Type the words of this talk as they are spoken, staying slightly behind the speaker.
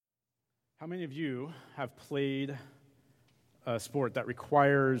How many of you have played a sport that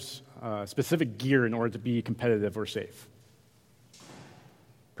requires specific gear in order to be competitive or safe?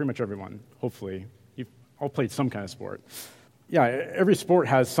 Pretty much everyone, hopefully. You've all played some kind of sport. Yeah, every sport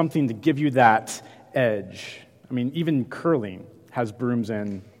has something to give you that edge. I mean, even curling has brooms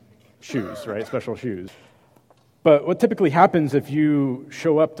and shoes, right? Special shoes. But what typically happens if you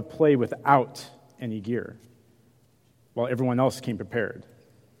show up to play without any gear while everyone else came prepared?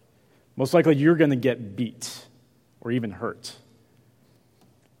 Most likely you're going to get beat or even hurt.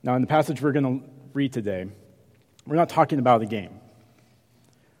 Now, in the passage we're going to read today, we're not talking about a game,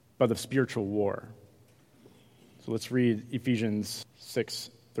 but of spiritual war. So let's read Ephesians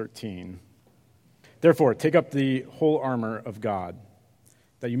 6:13. Therefore, take up the whole armor of God,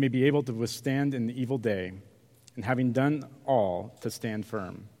 that you may be able to withstand in the evil day, and having done all, to stand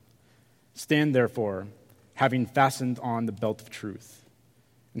firm. Stand, therefore, having fastened on the belt of truth,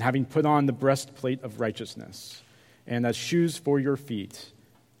 and having put on the breastplate of righteousness, and as shoes for your feet,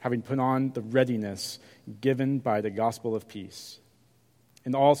 having put on the readiness given by the gospel of peace.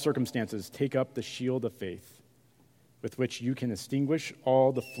 In all circumstances, take up the shield of faith, with which you can extinguish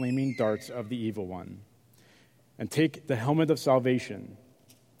all the flaming darts of the evil one. And take the helmet of salvation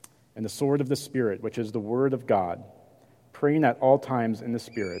and the sword of the Spirit, which is the word of God, praying at all times in the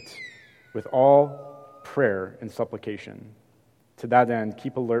Spirit, with all prayer and supplication. To that end,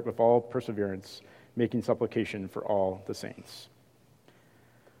 keep alert with all perseverance, making supplication for all the saints.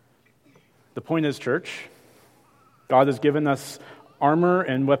 The point is, church, God has given us armor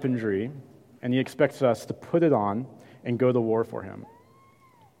and weaponry, and He expects us to put it on and go to war for Him.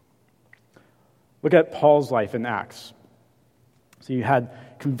 Look at Paul's life in Acts. So he had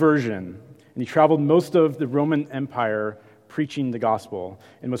conversion, and he traveled most of the Roman Empire preaching the gospel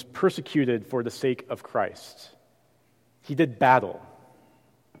and was persecuted for the sake of Christ. He did battle.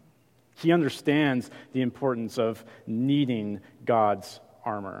 He understands the importance of needing God's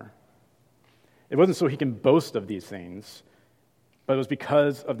armor. It wasn't so he can boast of these things, but it was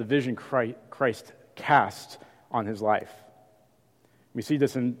because of the vision Christ cast on his life. We see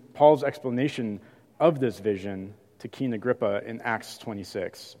this in Paul's explanation of this vision to King Agrippa in Acts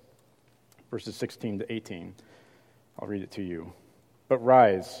 26, verses 16 to 18. I'll read it to you. But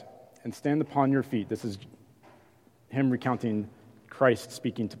rise and stand upon your feet. This is him recounting Christ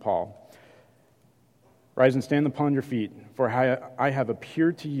speaking to Paul. Rise and stand upon your feet, for I have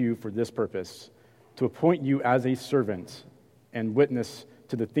appeared to you for this purpose, to appoint you as a servant and witness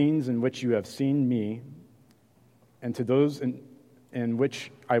to the things in which you have seen me, and to those in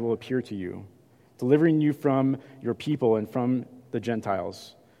which I will appear to you, delivering you from your people and from the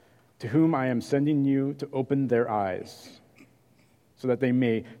Gentiles, to whom I am sending you to open their eyes, so that they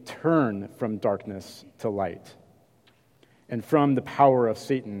may turn from darkness to light, and from the power of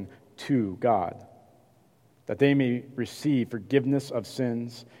Satan to God, that they may receive forgiveness of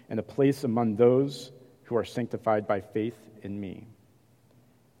sins and a place among those who are sanctified by faith in me.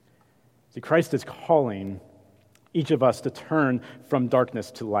 See, Christ is calling each of us to turn from darkness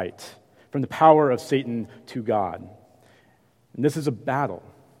to light, from the power of Satan to God. And this is a battle.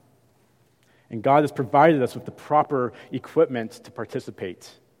 And God has provided us with the proper equipment to participate.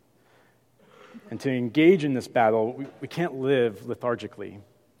 And to engage in this battle, we can't live lethargically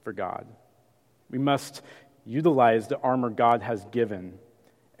for God. We must utilize the armor God has given,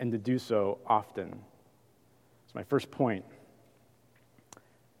 and to do so often. So my first point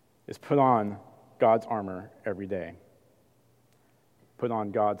is put on God's armor every day. Put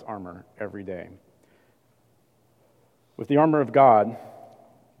on God's armor every day. With the armor of God,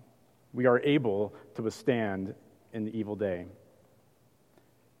 we are able to withstand in the evil day.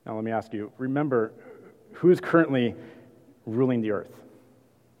 Now let me ask you, remember, who is currently ruling the earth?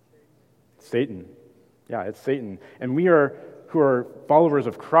 Satan. Yeah, it's Satan. And we who are followers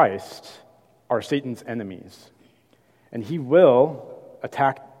of Christ, are Satan's enemies. And he will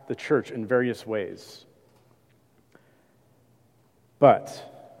attack the church in various ways. But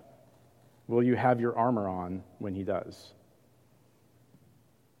will you have your armor on when he does?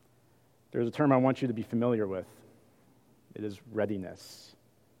 There's a term I want you to be familiar with. It is readiness.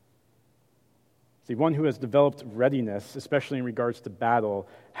 See, one who has developed readiness, especially in regards to battle,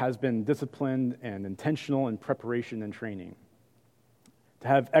 has been disciplined and intentional in preparation and training. To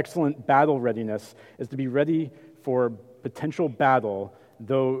have excellent battle readiness is to be ready for potential battle,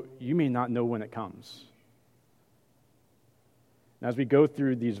 though you may not know when it comes. And as we go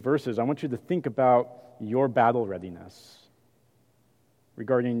through these verses, I want you to think about your battle readiness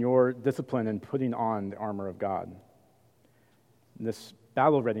regarding your discipline in putting on the armor of God. And this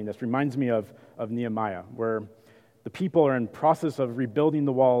battle readiness reminds me of Nehemiah, where the people are in process of rebuilding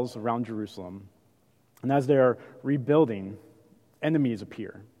the walls around Jerusalem. And as they are rebuilding, enemies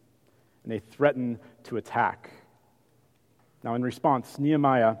appear, and they threaten to attack. Now, in response,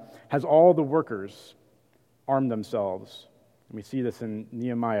 Nehemiah has all the workers arm themselves. And we see this in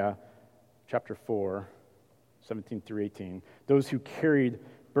Nehemiah chapter 4, 17 through 18. Those who carried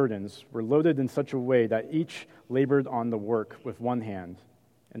burdens were loaded in such a way that each labored on the work with one hand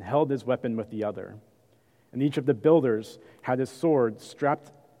and held his weapon with the other. And each of the builders had his sword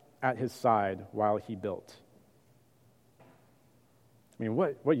strapped at his side while he built. I mean,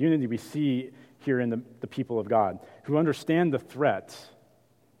 what unity we see here in the people of God, who understand the threat,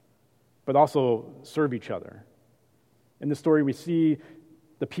 but also serve each other. In the story, we see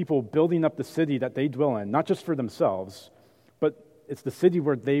the people building up the city that they dwell in, not just for themselves, but it's the city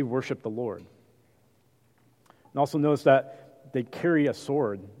where they worship the Lord. And also notice that they carry a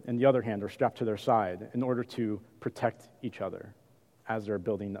sword in the other hand or strapped to their side in order to protect each other as they're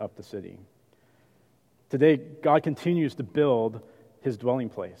building up the city. Today, God continues to build his dwelling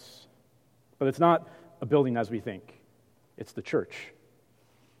place. But it's not a building as we think. It's the church.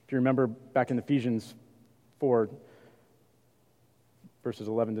 If you remember back in Ephesians 4, verses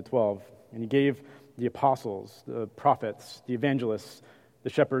 11 to 12, and he gave the apostles, the prophets, the evangelists, the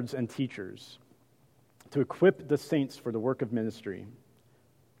shepherds, and teachers to equip the saints for the work of ministry,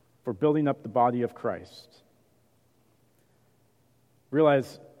 for building up the body of Christ.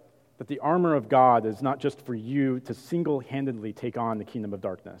 Realize that the armor of God is not just for you to single-handedly take on the kingdom of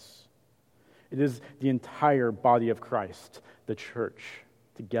darkness. It is the entire body of Christ, the church,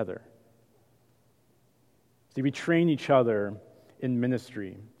 together. See, we train each other in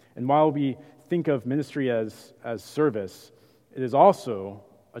ministry. And while we think of ministry as service, it is also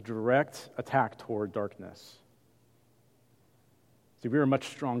a direct attack toward darkness. See, we are much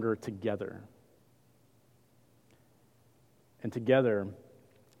stronger together. And together,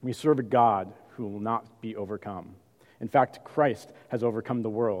 we serve a God who will not be overcome. In fact, Christ has overcome the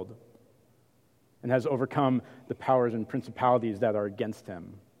world and has overcome the powers and principalities that are against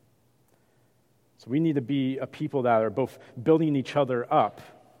him. So we need to be a people that are both building each other up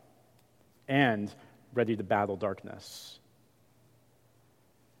and ready to battle darkness.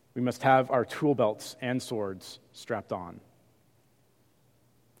 We must have our tool belts and swords strapped on,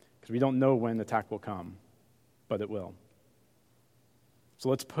 because we don't know when the attack will come, but it will. So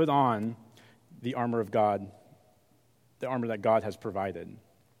let's put on the armor of God, the armor that God has provided.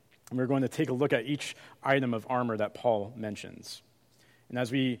 And we're going to take a look at each item of armor that Paul mentions. And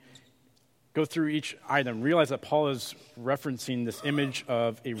as we go through each item, realize that Paul is referencing this image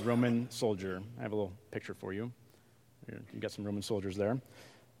of a Roman soldier. I have a little picture for you. You got some Roman soldiers there.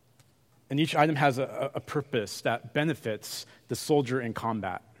 And each item has a purpose that benefits the soldier in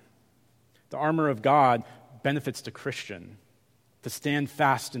combat. The armor of God benefits the Christian to stand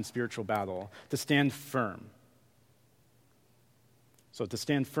fast in spiritual battle, to stand firm. So to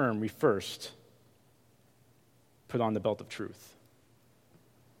stand firm, we first put on the belt of truth.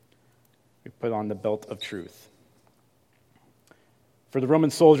 We put on the belt of truth. For the Roman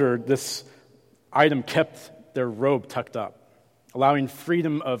soldier, this item kept their robe tucked up, allowing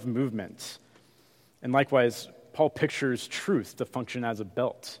freedom of movement. And likewise, Paul pictures truth to function as a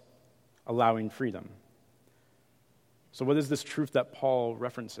belt, allowing freedom. So what is this truth that Paul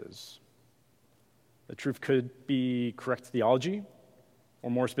references? The truth could be correct theology, or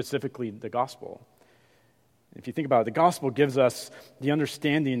more specifically, the gospel. If you think about it, the gospel gives us the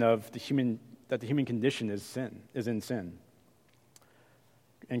understanding of that the human condition is in sin.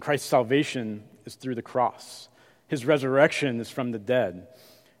 And Christ's salvation is through the cross. His resurrection is from the dead.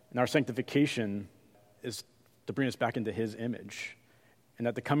 And our sanctification is to bring us back into his image. And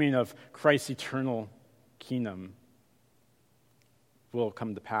that the coming of Christ's eternal kingdom will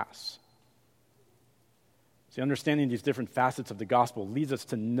come to pass. See, understanding these different facets of the gospel leads us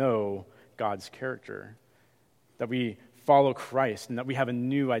to know God's character, that we follow Christ, and that we have a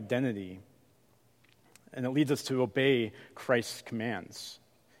new identity. And it leads us to obey Christ's commands.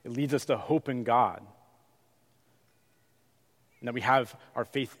 It leads us to hope in God, and that we have our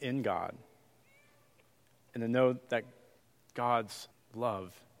faith in God, and to know that God's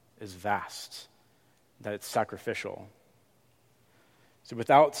love is vast, that it's sacrificial. So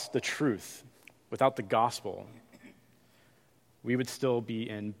without the truth, without the gospel, we would still be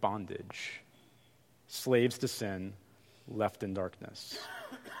in bondage, slaves to sin, left in darkness.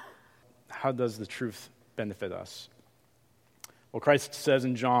 How does the truth benefit us? Well, Christ says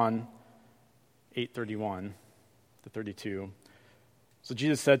in John 8:31 to 32, so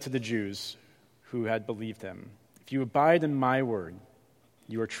Jesus said to the Jews who had believed him, "If you abide in my word,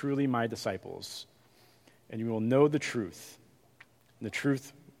 you are truly my disciples, and you will know the truth, and the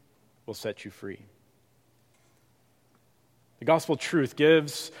truth will set you free. The gospel truth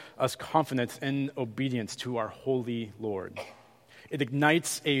gives us confidence in obedience to our holy Lord. It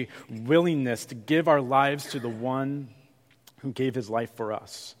ignites a willingness to give our lives to the one who gave his life for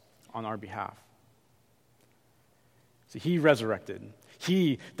us on our behalf. So he resurrected.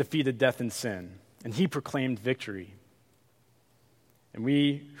 He defeated death and sin, and he proclaimed victory. And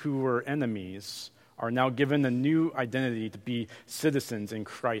we who were enemies are now given a new identity to be citizens in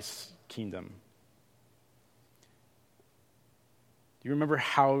Christ's kingdom. Do you remember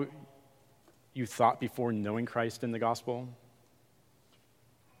how you thought before knowing Christ in the gospel?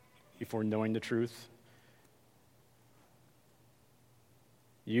 Before knowing the truth?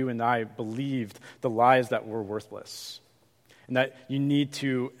 You and I believed the lies that were worthless, and that you need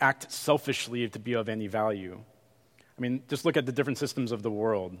to act selfishly to be of any value. I mean, just look at the different systems of the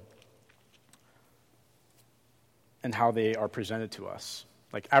world and how they are presented to us.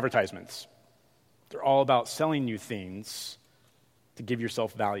 Like advertisements. They're all about selling you things to give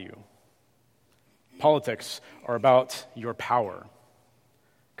yourself value. Politics are about your power.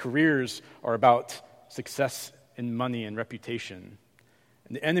 Careers are about success in money and reputation.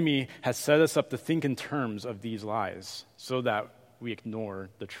 And the enemy has set us up to think in terms of these lies so that we ignore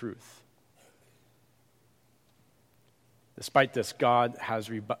the truth. Despite this, God has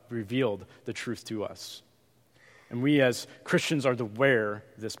revealed the truth to us. And we as Christians are to wear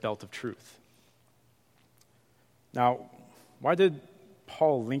this belt of truth. Now, why did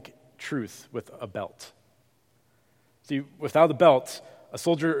Paul link truth with a belt? See, without a belt, a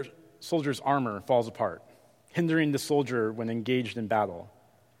soldier's armor falls apart, hindering the soldier when engaged in battle.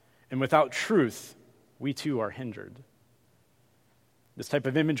 And without truth, we too are hindered. This type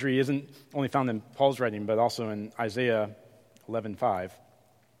of imagery isn't only found in Paul's writing, but also in Isaiah 11:5.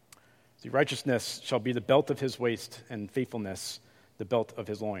 See, righteousness shall be the belt of his waist, and faithfulness the belt of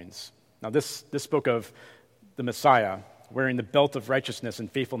his loins. Now this spoke of the Messiah wearing the belt of righteousness and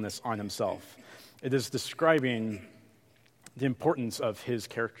faithfulness on himself. It is describing the importance of his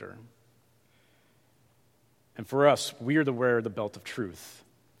character. And for us, we are to wear the belt of truth.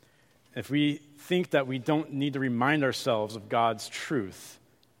 If we think that we don't need to remind ourselves of God's truth,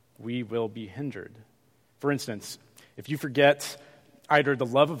 we will be hindered. For instance, if you forget either the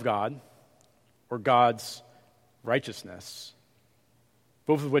love of God or God's righteousness,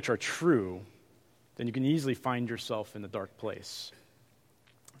 both of which are true, then you can easily find yourself in a dark place.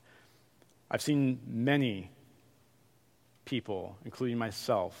 I've seen many people, including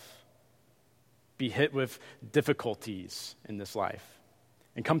myself, be hit with difficulties in this life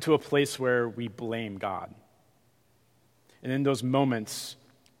and come to a place where we blame God. And in those moments,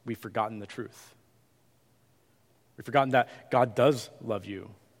 we've forgotten the truth. We've forgotten that God does love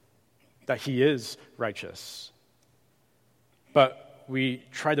you, that he is righteous. But we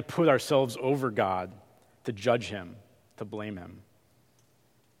try to put ourselves over God to judge him, to blame him.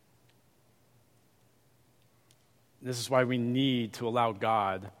 This is why we need to allow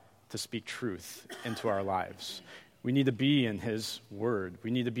God to speak truth into our lives. We need to be in his word.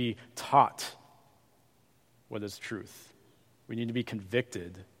 We need to be taught what is truth. We need to be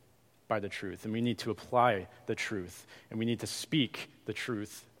convicted by the truth, and we need to apply the truth, and we need to speak the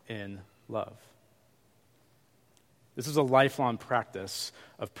truth in love. This is a lifelong practice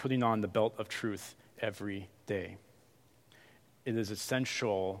of putting on the belt of truth every day. It is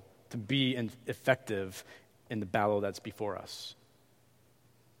essential to be effective in the battle that's before us,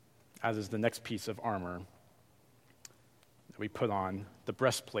 as is the next piece of armor that we put on, the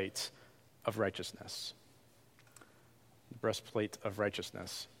breastplate of righteousness. The breastplate of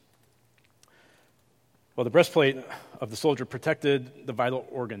righteousness. Well, the breastplate of the soldier protected the vital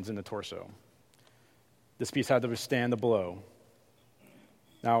organs in the torso. This piece had to withstand the blow.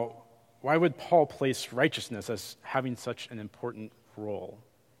 Now, why would Paul place righteousness as having such an important role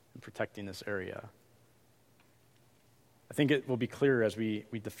in protecting this area? I think it will be clear as we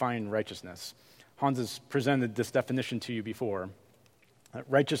define righteousness. Hans has presented this definition to you before.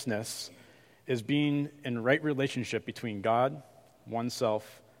 Righteousness is being in right relationship between God,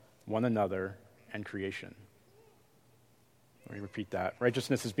 oneself, one another, and creation. Let me repeat that.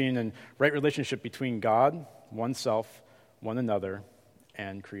 Righteousness is being in right relationship between God, oneself, one another,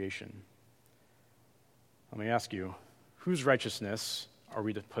 and creation. Let me ask you, whose righteousness are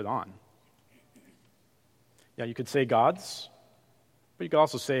we to put on? Yeah, you could say God's, but you could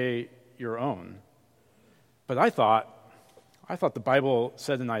also say your own. But I thought the Bible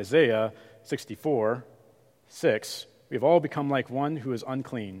said in Isaiah 64:6, we've all become like one who is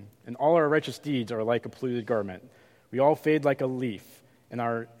unclean, and all our righteous deeds are like a polluted garment. We all fade like a leaf, and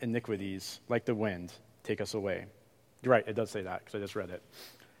our iniquities like the wind. take us away. You're right, it does say that because I just read it.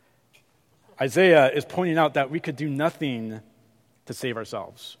 Isaiah is pointing out that we could do nothing to save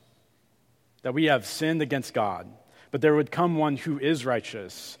ourselves, that we have sinned against God, but there would come one who is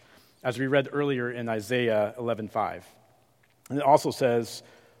righteous, as we read earlier in Isaiah 11:5. And it also says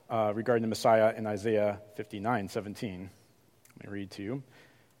regarding the Messiah in Isaiah 59:17. Let me read to you.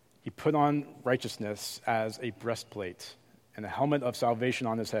 He put on righteousness as a breastplate and a helmet of salvation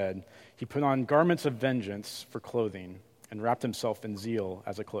on his head. He put on garments of vengeance for clothing and wrapped himself in zeal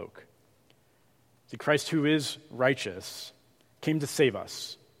as a cloak. See, Christ, who is righteous, came to save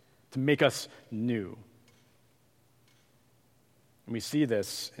us, to make us new. And we see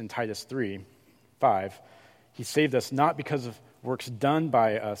this in Titus 3:5. He saved us not because of works done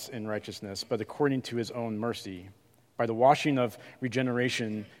by us in righteousness, but according to his own mercy, by the washing of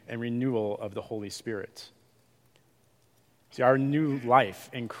regeneration and renewal of the Holy Spirit. See, our new life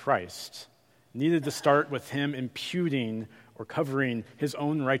in Christ needed to start with him imputing or covering his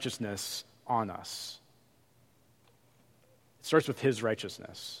own righteousness on us. It starts with his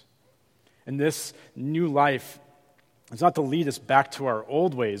righteousness. And this new life is not to lead us back to our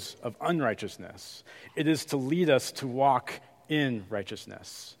old ways of unrighteousness. It is to lead us to walk in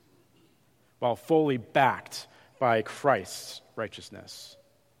righteousness while fully backed by Christ's righteousness.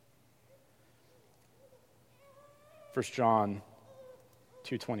 1 John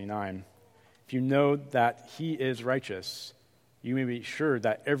 2:29. If you know that he is righteous, you may be sure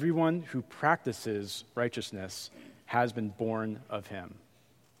that everyone who practices righteousness has been born of him.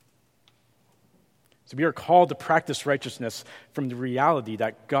 So we are called to practice righteousness from the reality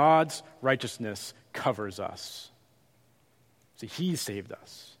that God's righteousness covers us. So he saved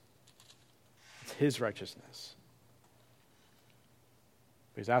us. It's his righteousness.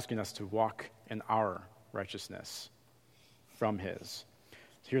 But he's asking us to walk in our righteousness from his.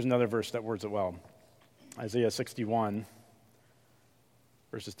 So here's another verse that words it well. Isaiah 61,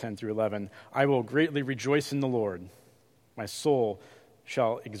 verses 10 through 11. I will greatly rejoice in the Lord. My soul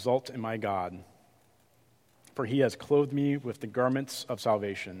shall exult in my God. For he has clothed me with the garments of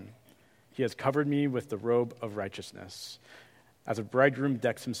salvation. He has covered me with the robe of righteousness. As a bridegroom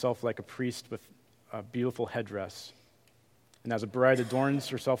decks himself like a priest with a beautiful headdress, and as a bride adorns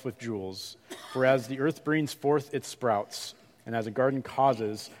herself with jewels. For as the earth brings forth its sprouts, and as a garden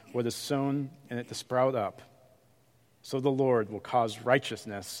causes what is sown in it to sprout up, so the Lord will cause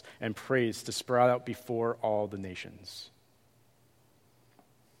righteousness and praise to sprout out before all the nations.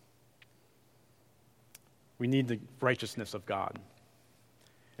 We need the righteousness of God.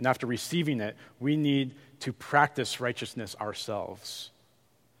 And after receiving it, we need to practice righteousness ourselves.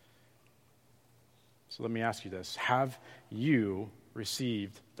 So let me ask you this. Have you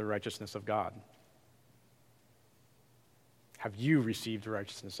received the righteousness of God? Have you received the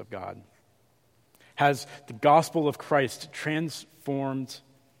righteousness of God? Has the gospel of Christ transformed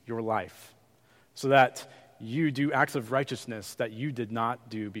your life so that you do acts of righteousness that you did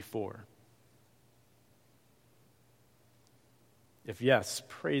not do before? If yes,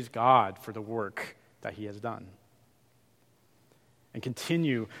 praise God for the work that he has done. And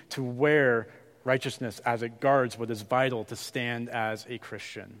continue to wear righteousness as it guards what is vital to stand as a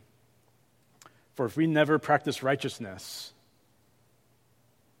Christian. For if we never practice righteousness,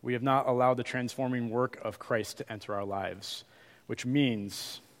 we have not allowed the transforming work of Christ to enter our lives, which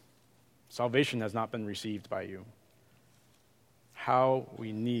means salvation has not been received by you. How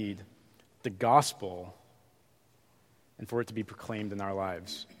we need the gospel and for it to be proclaimed in our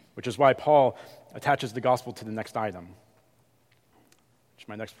lives, which is why Paul attaches the gospel to the next item, which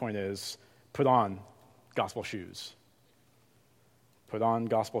my next point is, put on gospel shoes. Put on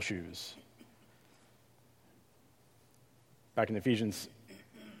gospel shoes. Back in Ephesians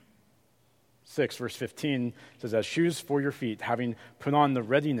 6, verse 15, it says, as shoes for your feet, having put on the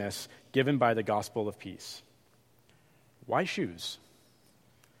readiness given by the gospel of peace. Why shoes?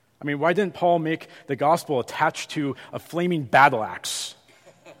 I mean, why didn't Paul make the gospel attached to a flaming battle axe?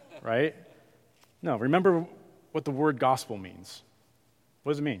 Right? No, remember what the word gospel means.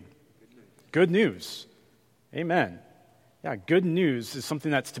 What does it mean? Good news. Amen. Yeah, good news is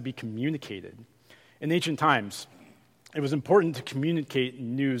something that's to be communicated. In ancient times, it was important to communicate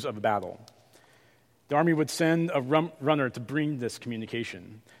news of a battle. The army would send a runner to bring this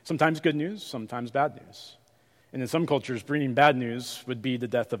communication. Sometimes good news, sometimes bad news. And in some cultures, bringing bad news would be the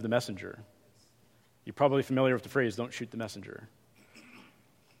death of the messenger. You're probably familiar with the phrase, don't shoot the messenger.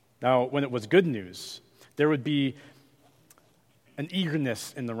 Now, when it was good news, there would be an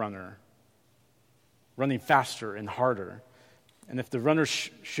eagerness in the runner, running faster and harder. And if the runner's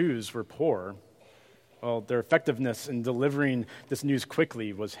shoes were poor, well, their effectiveness in delivering this news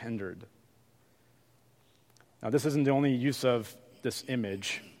quickly was hindered. Now, this isn't the only use of this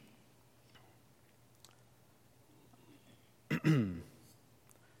image.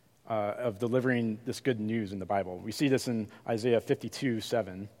 Of delivering this good news in the Bible. We see this in Isaiah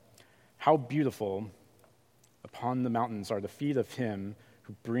 52:7. How beautiful upon the mountains are the feet of him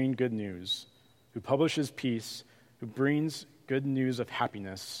who bring good news, who publishes peace, who brings good news of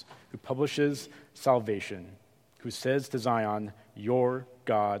happiness, who publishes salvation, who says to Zion, your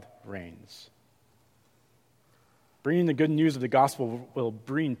God reigns. Bringing the good news of the gospel will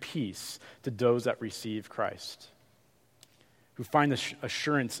bring peace to those that receive Christ, who find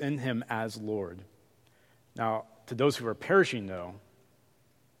assurance in him as Lord. Now, to those who are perishing, though,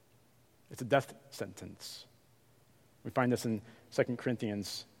 it's a death sentence. We find this in 2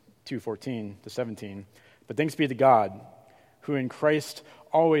 Corinthians 2:14-17. But thanks be to God, who in Christ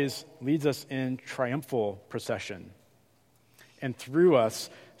always leads us in triumphal procession, and through us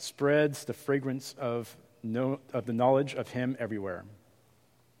spreads the fragrance of the knowledge of him everywhere.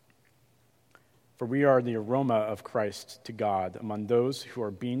 For we are the aroma of Christ to God among those who are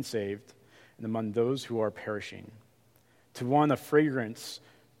being saved and among those who are perishing. To one, a fragrance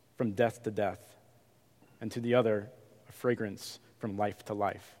from death to death, and to the other, a fragrance from life to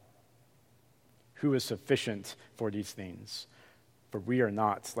life. Who is sufficient for these things? For we are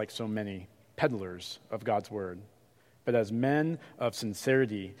not, like so many, peddlers of God's word, but as men of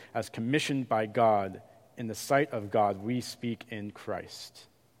sincerity, as commissioned by God, in the sight of God, we speak in Christ.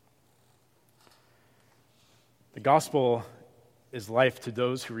 The gospel is life to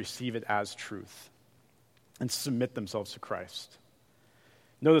those who receive it as truth and submit themselves to Christ.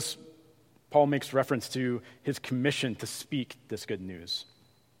 Notice Paul makes reference to his commission to speak this good news.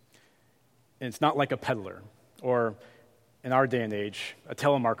 And it's not like a peddler or, in our day and age, a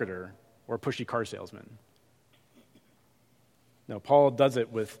telemarketer or a pushy car salesman. No, Paul does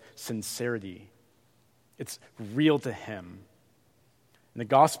it with sincerity. It's real to him. And the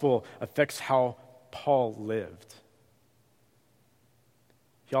gospel affects how Paul lived.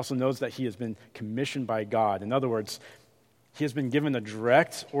 He also knows that he has been commissioned by God. In other words, he has been given a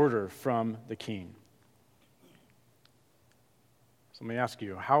direct order from the king. So let me ask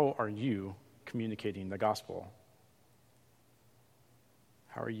you, how are you communicating the gospel?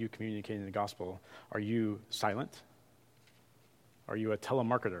 How are you communicating the gospel? Are you silent? Are you a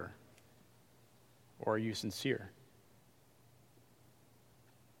telemarketer? Or are you sincere?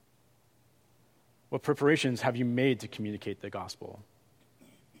 What preparations have you made to communicate the gospel?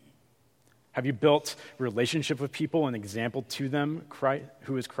 Have you built a relationship with people and example to them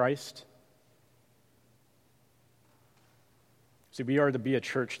who is Christ? See, we are to be a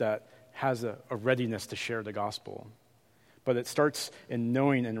church that has a readiness to share the gospel, but it starts in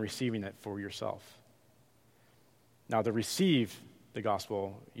knowing and receiving it for yourself. Now, to receive the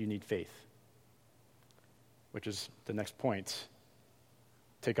gospel, you need faith, which is the next point.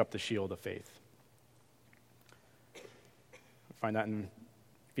 Take up the shield of faith. Find that in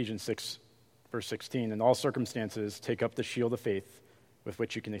Ephesians 6, verse 16. In all circumstances, take up the shield of faith with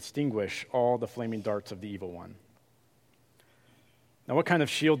which you can extinguish all the flaming darts of the evil one. Now, what kind of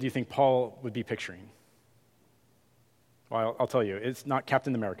shield do you think Paul would be picturing? Well, I'll tell you, it's not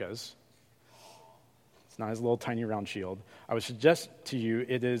Captain America's. It's not his little tiny round shield. I would suggest to you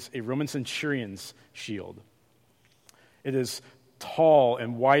it is a Roman centurion's shield. It is tall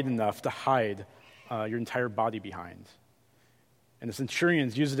and wide enough to hide your entire body behind. And the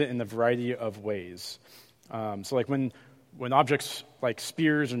centurions used it in a variety of ways. So like when objects like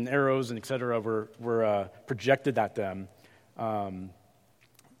spears and arrows and et cetera were projected at them,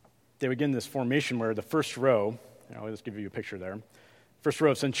 they would get in this formation where the first row, I'll just give you a picture there. First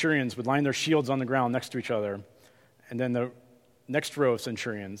row of centurions would line their shields on the ground next to each other, and then the next row of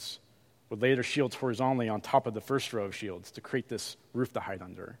centurions would lay their shields horizontally on top of the first row of shields to create this roof to hide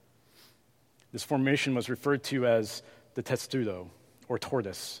under. This formation was referred to as the testudo, or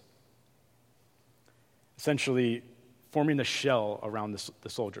tortoise, essentially forming the shell around the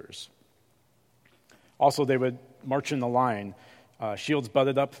soldiers. Also, they would march in a line, shields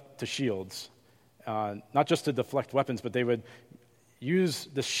butted up to shields, not just to deflect weapons, but they would use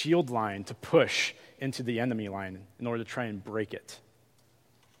the shield line to push into the enemy line in order to try and break it.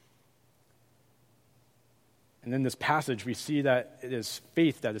 And in this passage, we see that it is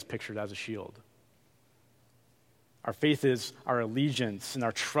faith that is pictured as a shield. Our faith is our allegiance and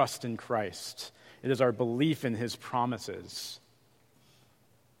our trust in Christ. It is our belief in his promises.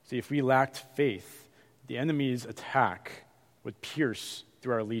 See, if we lacked faith, the enemy's attack would pierce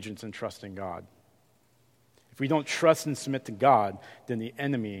through our allegiance and trust in God. If we don't trust and submit to God, then the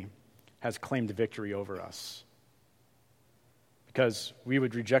enemy has claimed victory over us. Because we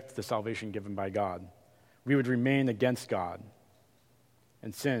would reject the salvation given by God. we would remain against God,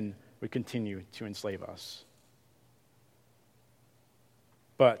 and sin would continue to enslave us.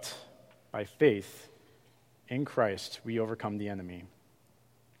 But by faith in Christ, we overcome the enemy.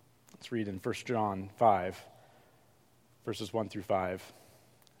 Let's read in 1 John 5, verses 1 through 5.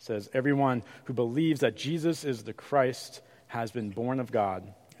 It says, "Everyone who believes that Jesus is the Christ has been born of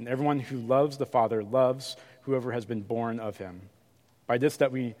God, and everyone who loves the Father loves whoever has been born of him. By this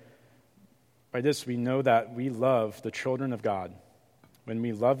we know that we love the children of God, when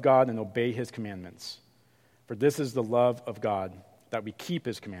we love God and obey his commandments. For this is the love of God, that we keep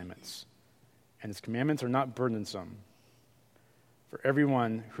his commandments. And his commandments are not burdensome. For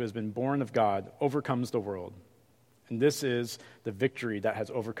everyone who has been born of God overcomes the world. And this is the victory that has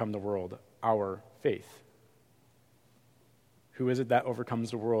overcome the world, our faith. Who is it that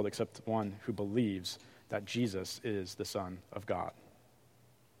overcomes the world except one who believes that Jesus is the Son of God?"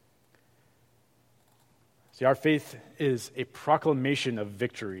 See, our faith is a proclamation of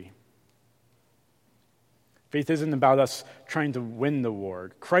victory. Faith isn't about us trying to win the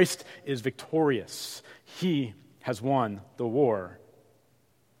war. Christ is victorious. He has won the war,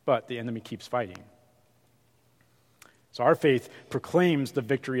 but the enemy keeps fighting. So our faith proclaims the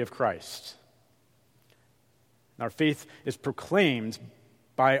victory of Christ. And our faith is proclaimed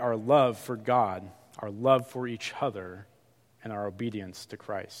by our love for God, our love for each other, and our obedience to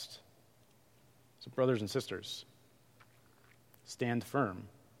Christ. So brothers and sisters, stand firm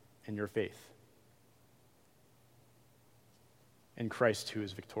in your faith in Christ who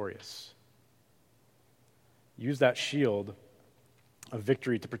is victorious. Use that shield of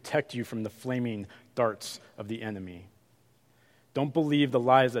victory to protect you from the flaming darts of the enemy. Don't believe the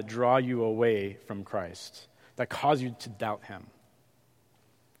lies that draw you away from Christ, that cause you to doubt him.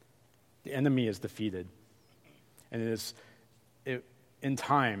 The enemy is defeated, and in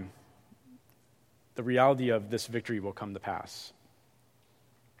time, the reality of this victory will come to pass.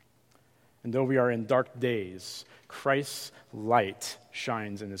 And though we are in dark days, Christ's light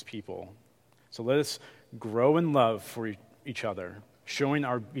shines in his people. So let us grow in love for each other, showing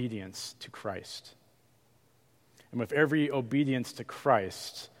our obedience to Christ. And with every obedience to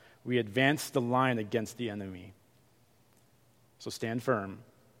Christ, we advance the line against the enemy. So stand firm,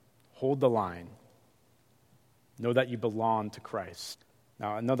 hold the line, know that you belong to Christ.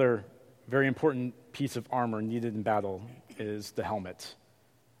 Now, another very important piece of armor needed in battle is the helmet.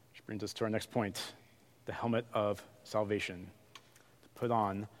 Which brings us to our next point, the helmet of salvation. To put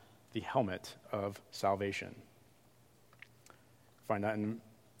on the helmet of salvation. Find that in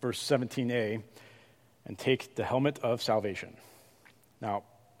verse 17a, and take the helmet of salvation. Now,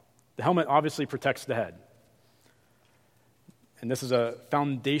 the helmet obviously protects the head. And this is a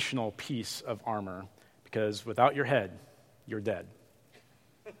foundational piece of armor, because without your head, you're dead.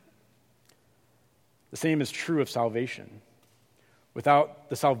 The same is true of salvation. Without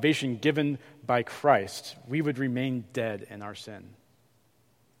the salvation given by Christ, we would remain dead in our sin.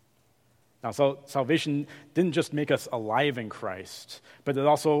 Now, salvation didn't just make us alive in Christ, but it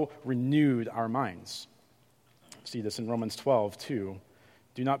also renewed our minds. See this in Romans 12, too.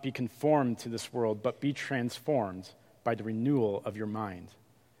 "Do not be conformed to this world, but be transformed by the renewal of your mind,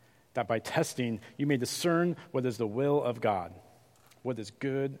 that by testing you may discern what is the will of God, what is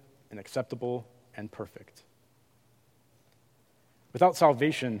good and acceptable and perfect." Without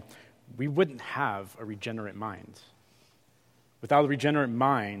salvation, we wouldn't have a regenerate mind. Without a regenerate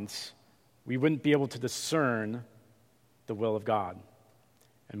mind, we wouldn't be able to discern the will of God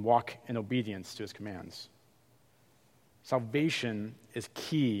and walk in obedience to his commands. Salvation is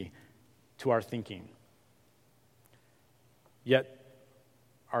key to our thinking. Yet,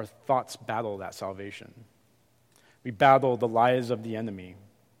 our thoughts battle that salvation. We battle the lies of the enemy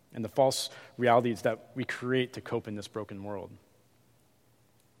and the false realities that we create to cope in this broken world.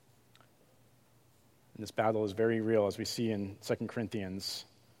 And this battle is very real, as we see in 2 Corinthians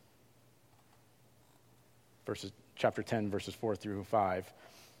chapter 10, verses 4 through 5.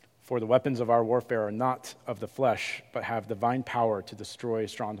 "For the weapons of our warfare are not of the flesh, but have divine power to destroy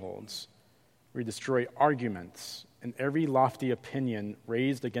strongholds. We destroy arguments and every lofty opinion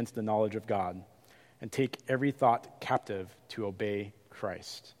raised against the knowledge of God, and take every thought captive to obey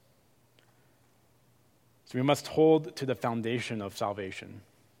Christ." So we must hold to the foundation of salvation.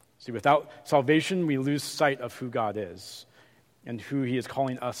 See, without salvation, we lose sight of who God is and who he is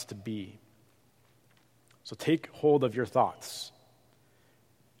calling us to be. So take hold of your thoughts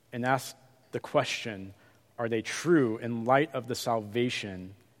and ask the question, are they true in light of the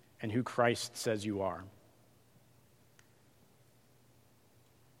salvation and who Christ says you are?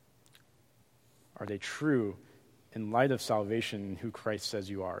 Are they true in light of salvation and who Christ says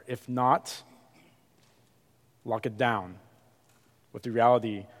you are? If not, Lock it down with the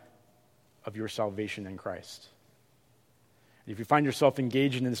reality of your salvation in Christ. If you find yourself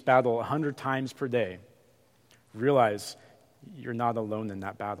engaged in this battle 100 times per day, realize you're not alone in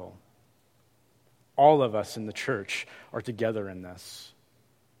that battle. All of us in the church are together in this.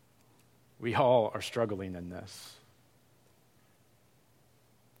 We all are struggling in this.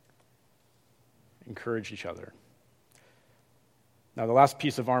 Encourage each other. Now, the last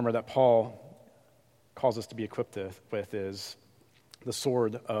piece of armor that Paul calls us to be equipped with is the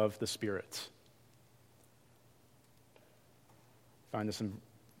sword of the Spirit. Find this in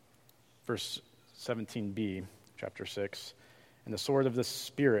verse 17b, chapter 6. And the sword of the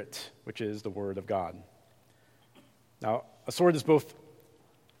Spirit, which is the word of God. Now, a sword is both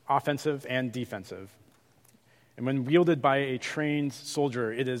offensive and defensive. And when wielded by a trained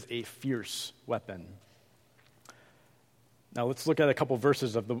soldier, it is a fierce weapon. Now, let's look at a couple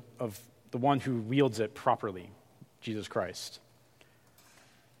verses of the one who wields it properly, Jesus Christ.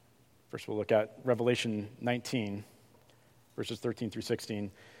 First, we'll look at Revelation 19, verses 13 through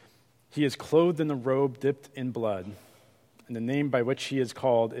 16. He is clothed in a robe dipped in blood, and the name by which he is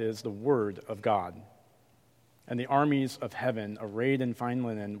called is the Word of God. And the armies of heaven, arrayed in fine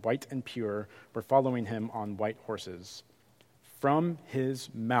linen, white and pure, were following him on white horses. From his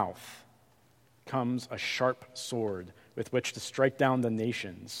mouth comes a sharp sword with which to strike down the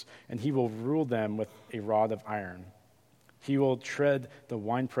nations, and he will rule them with a rod of iron. He will tread the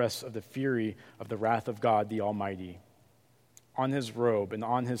winepress of the fury of the wrath of God the Almighty. On his robe and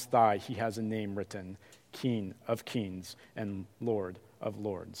on his thigh he has a name written, King of Kings and Lord of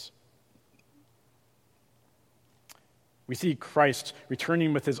Lords. We see Christ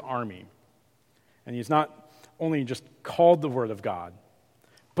returning with his army, and he's not only just called the Word of God,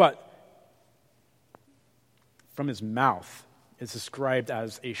 but from his mouth is described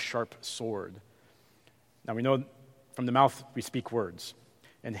as a sharp sword. Now we know from the mouth we speak words,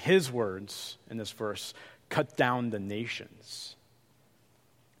 and his words in this verse cut down the nations.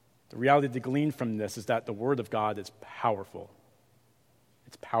 The reality to glean from this is that the Word of God is powerful.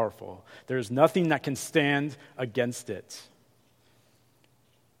 It's powerful. There is nothing that can stand against it.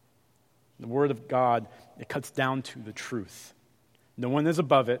 The Word of God, it cuts down to the truth. No one is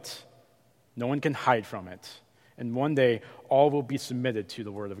above it. No one can hide from it. And one day, all will be submitted to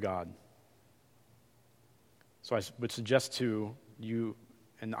the Word of God. So I would suggest to you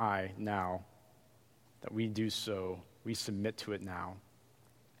and I now that we do so. We submit to it now.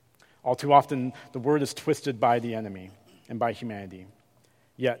 All too often, the Word is twisted by the enemy and by humanity.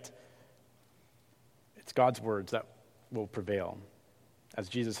 Yet, it's God's words that will prevail, as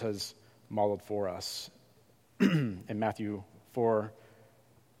Jesus has modeled for us in Matthew 4,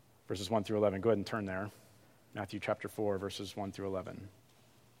 verses 1 through 11. Go ahead and turn there. Matthew chapter 4, verses 1 through 11.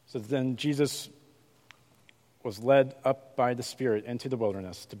 So then Jesus was led up by the Spirit into the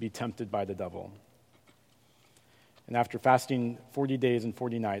wilderness to be tempted by the devil. And after fasting 40 days and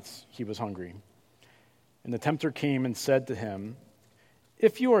 40 nights, he was hungry. And the tempter came and said to him,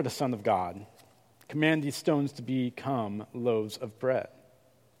 "If you are the Son of God, command these stones to become loaves of bread."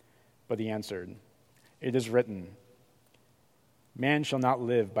 But he answered, "It is written, man shall not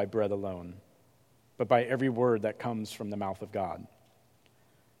live by bread alone, but by every word that comes from the mouth of God."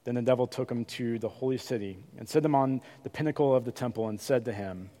 Then the devil took him to the holy city and set him on the pinnacle of the temple and said to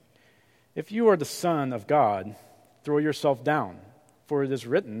him, "If you are the Son of God, throw yourself down, for it is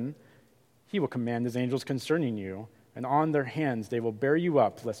written, he will command his angels concerning you, and on their hands they will bear you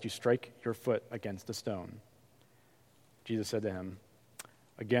up, lest you strike your foot against a stone." Jesus said to him,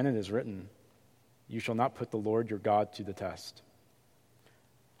 "Again it is written, you shall not put the Lord your God to the test."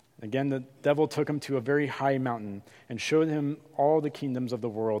 Again the devil took him to a very high mountain and showed him all the kingdoms of the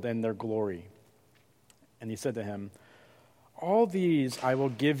world and their glory. And he said to him, "All these I will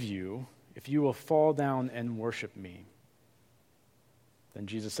give you if you will fall down and worship me." Then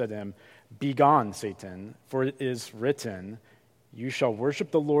Jesus said to him, "Begone, Satan, for it is written, you shall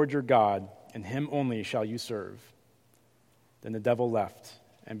worship the Lord your God, and him only shall you serve." Then the devil left,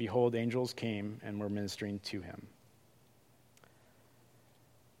 and behold, angels came and were ministering to him.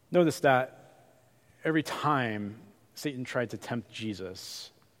 Notice that every time Satan tried to tempt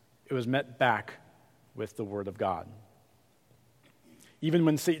Jesus, it was met back with the Word of God. Even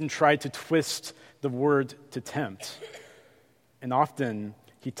when Satan tried to twist the word to tempt, and often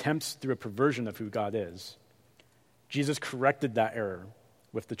he tempts through a perversion of who God is, Jesus corrected that error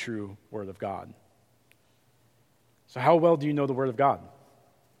with the true Word of God. So how well do you know the Word of God?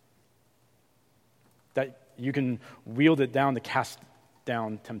 That you can wield it down to cast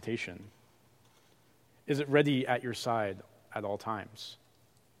down temptation. Is it ready at your side at all times?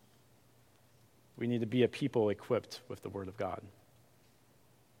 we need to be a people equipped with the Word of God.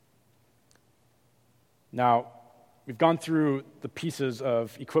 Now, we've gone through the pieces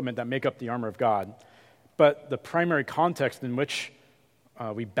of equipment that make up the armor of God, but the primary context in which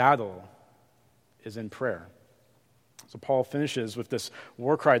we battle is in prayer. So Paul finishes with this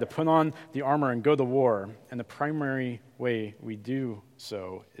war cry to put on the armor and go to war, and the primary way we do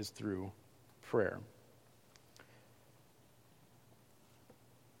so is through prayer.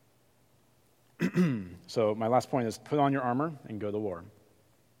 So my last point is put on your armor and go to war.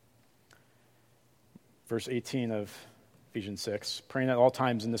 Verse 18 of Ephesians 6, praying at all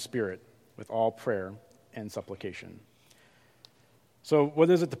times in the Spirit with all prayer and supplication. So what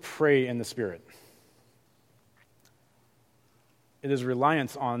is it to pray in the Spirit? It is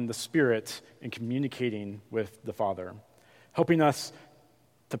reliance on the Spirit in communicating with the Father, helping us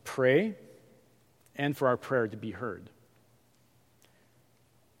to pray and for our prayer to be heard.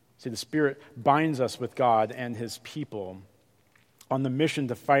 See, the Spirit binds us with God and His people on the mission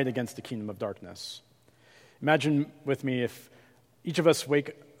to fight against the kingdom of darkness. Imagine with me if each of us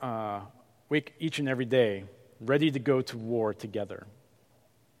wake each and every day ready to go to war together.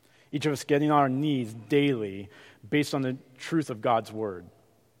 Each of us getting on our knees daily based on the truth of God's word,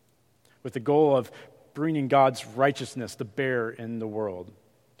 with the goal of bringing God's righteousness to bear in the world,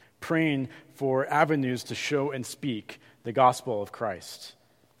 praying for avenues to show and speak the gospel of Christ,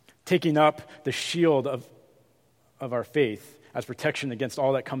 taking up the shield of our faith as protection against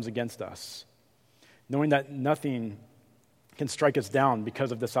all that comes against us, knowing that nothing can strike us down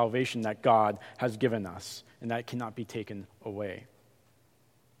because of the salvation that God has given us, and that cannot be taken away.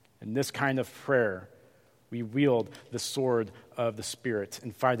 In this kind of prayer, we wield the sword of the Spirit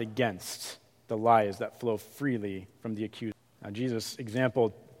and fight against the lies that flow freely from the accuser. Now, Jesus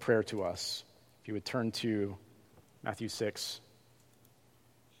exampled prayer to us. If you would turn to Matthew 6,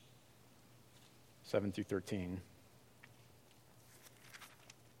 7 through 13.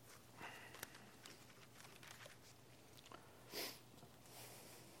 It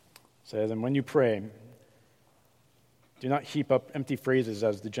says, and when you pray, do not heap up empty phrases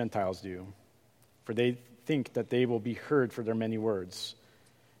as the Gentiles do, for they think that they will be heard for their many words.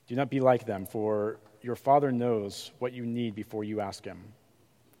 Do not be like them, for your Father knows what you need before you ask Him.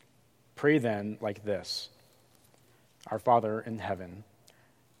 Pray then like this: Our Father in heaven,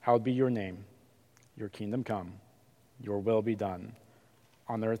 hallowed be your name. Your kingdom come. Your will be done,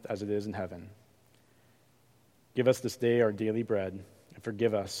 on earth as it is in heaven. Give us this day our daily bread, and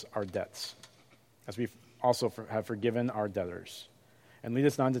forgive us our debts, as we also have forgiven our debtors. And lead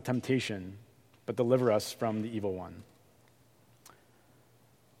us not into temptation, but deliver us from the evil one.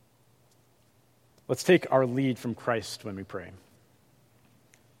 Let's take our lead from Christ when we pray.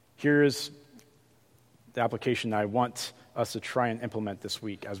 Here's the application I want us to try and implement this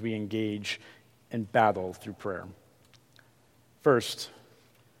week as we engage in battle through prayer. First,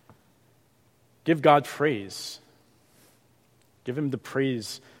 give God praise. Give Him the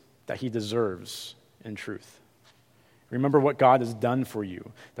praise that He deserves in truth. Remember what God has done for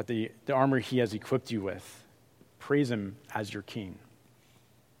you, that the armor He has equipped you with. Praise Him as your King.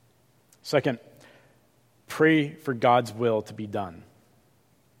 Second, pray for God's will to be done.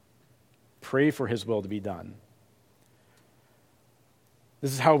 Pray for His will to be done.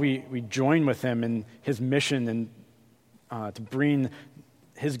 This is how we join with Him in His mission and to bring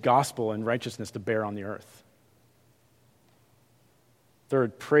His gospel and righteousness to bear on the earth.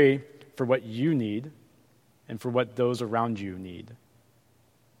 Third, pray for what you need and for what those around you need.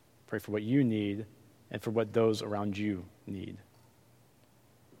 Pray for what you need and for what those around you need.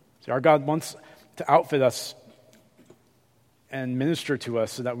 See, our God wants to outfit us and minister to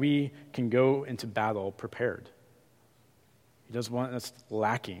us so that we can go into battle prepared. He doesn't want us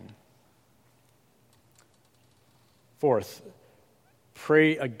lacking. Fourth,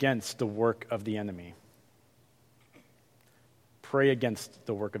 pray against the work of the enemy. Pray against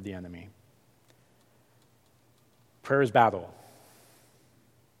the work of the enemy. Prayer is battle.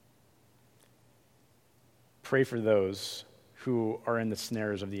 Pray for those who are in the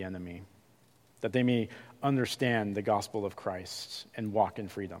snares of the enemy, that they may understand the gospel of Christ and walk in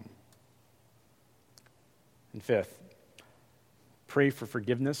freedom. And fifth, pray for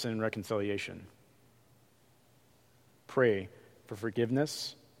forgiveness and reconciliation. Pray for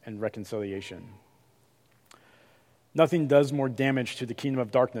forgiveness and reconciliation. Nothing does more damage to the kingdom of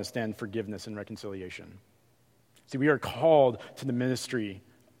darkness than forgiveness and reconciliation. See, we are called to the ministry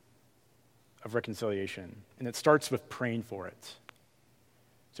of reconciliation, and it starts with praying for it.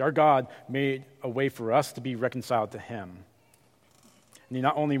 See, our God made a way for us to be reconciled to Him. And He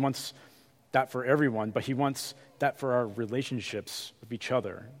not only wants that for everyone, but he wants that for our relationships with each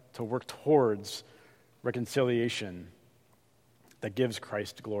other, to work towards reconciliation that gives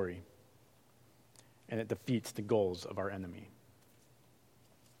Christ glory, and it defeats the goals of our enemy.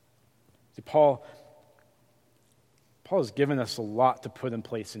 See, Paul has given us a lot to put in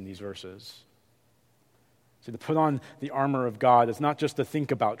place in these verses. See, to put on the armor of God is not just to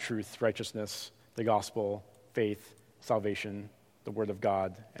think about truth, righteousness, the gospel, faith, salvation, the word of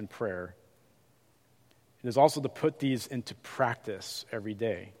God, and prayer. It is also to put these into practice every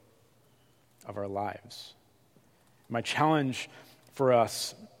day of our lives. My challenge for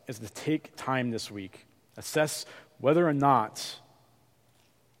us is to take time this week, assess whether or not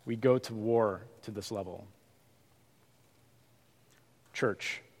we go to war to this level.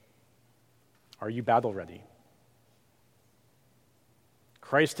 Church, are you battle ready?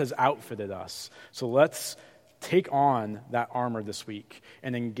 Christ has outfitted us, so let's take on that armor this week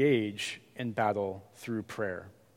and engage in battle through prayer.